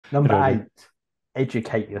Number Anyway, 8,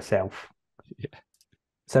 educate yourself. yeah.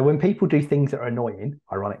 So when people do things that are annoying,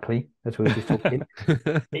 ironically, as we were just talking,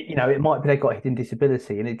 it might be they've got a hidden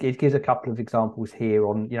disability, and it gives a couple of examples here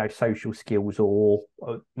on social skills or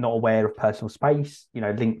not aware of personal space,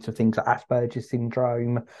 linked to things like Asperger's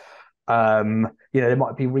syndrome. There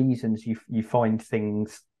might be reasons you find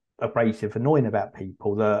things abrasive, annoying about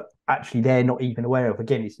people that actually they're not even aware of.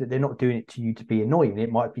 Again, it's that they're not doing it to you to be annoying.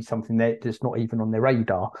 It might be something that's not even on their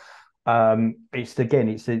radar. It's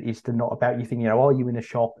not about you thinking, are you in a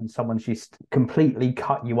shop and someone's just completely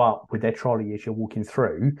cut you up with their trolley as you're walking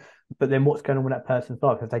through? But then what's going on with that person's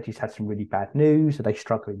life? Have they just had some really bad news? Are they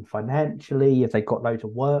struggling financially? Have they got loads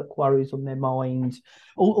of work worries on their mind?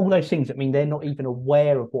 All those things. I mean, they're not even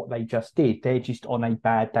aware of what they just did. They're just on a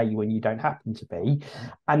bad day when you don't happen to be.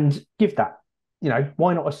 And give that,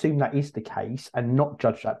 why not assume that is the case and not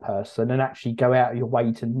judge that person and actually go out of your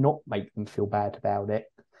way to not make them feel bad about it?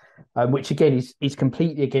 Which again is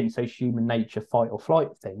completely against those human nature fight or flight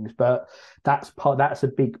things, but that's a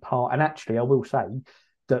big part. And actually, I will say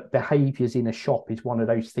that behaviours in a shop is one of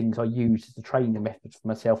those things I use as a training method for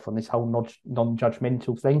myself on this whole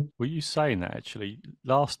non-judgmental thing. Were you saying that actually?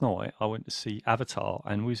 Last night I went to see Avatar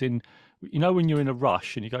and was in, when you're in a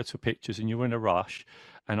rush and you go to pictures and you're in a rush,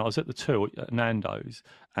 and I was at the two at Nando's,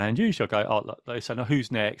 and usually I go, oh, look, they say, no,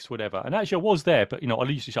 who's next, whatever. And actually I was there, but I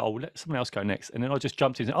usually say, oh, let someone else go next, and then I just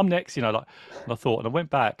jumped in, I'm next, and I went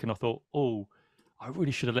back and I thought, oh, I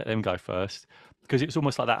really should have let them go first, because it was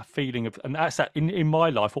almost like that feeling of, and that's that in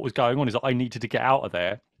my life, what was going on is that I needed to get out of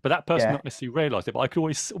there. But that person Yeah. not necessarily realised it, but I could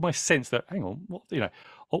always almost sense that, hang on,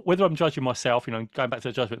 what, whether I'm judging myself, going back to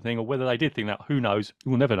the judgment thing, or whether they did think that, who knows?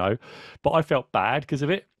 We'll never know. But I felt bad because of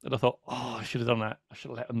it. And I thought, oh, I should have done that. I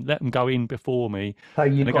should have let them go in before me. So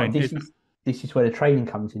And you've got again, this is where the training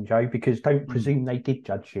comes in, Joe, because don't mm, presume they did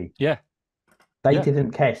judge you. yeah, They yeah,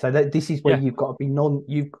 didn't care. So this is where yeah, you've got to be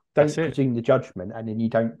you that's don't it. presume the judgment and then you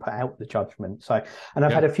don't put out the judgment. So, and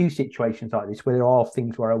I've Yeah, had a few situations like this where there are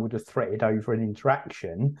things where I would have threaded over an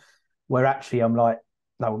interaction where actually I'm like,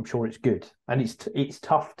 no, I'm sure it's good. And it's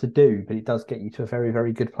tough to do, but it does get you to a very,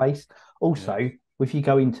 very good place. yeah. Also, if you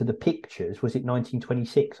go into the pictures, was it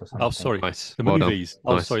 1926 or Oh, something? sorry. Nice. The Well done. movies.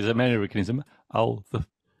 Oh, Nice. sorry, the Americanism. Oh, the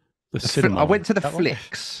I cinema. went to the That one?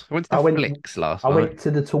 flicks. I went to I the went flicks last I night. went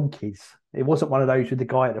to the talkies. It wasn't one of those with the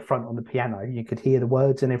guy at the front on the piano. You could hear the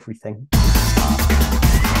words and everything.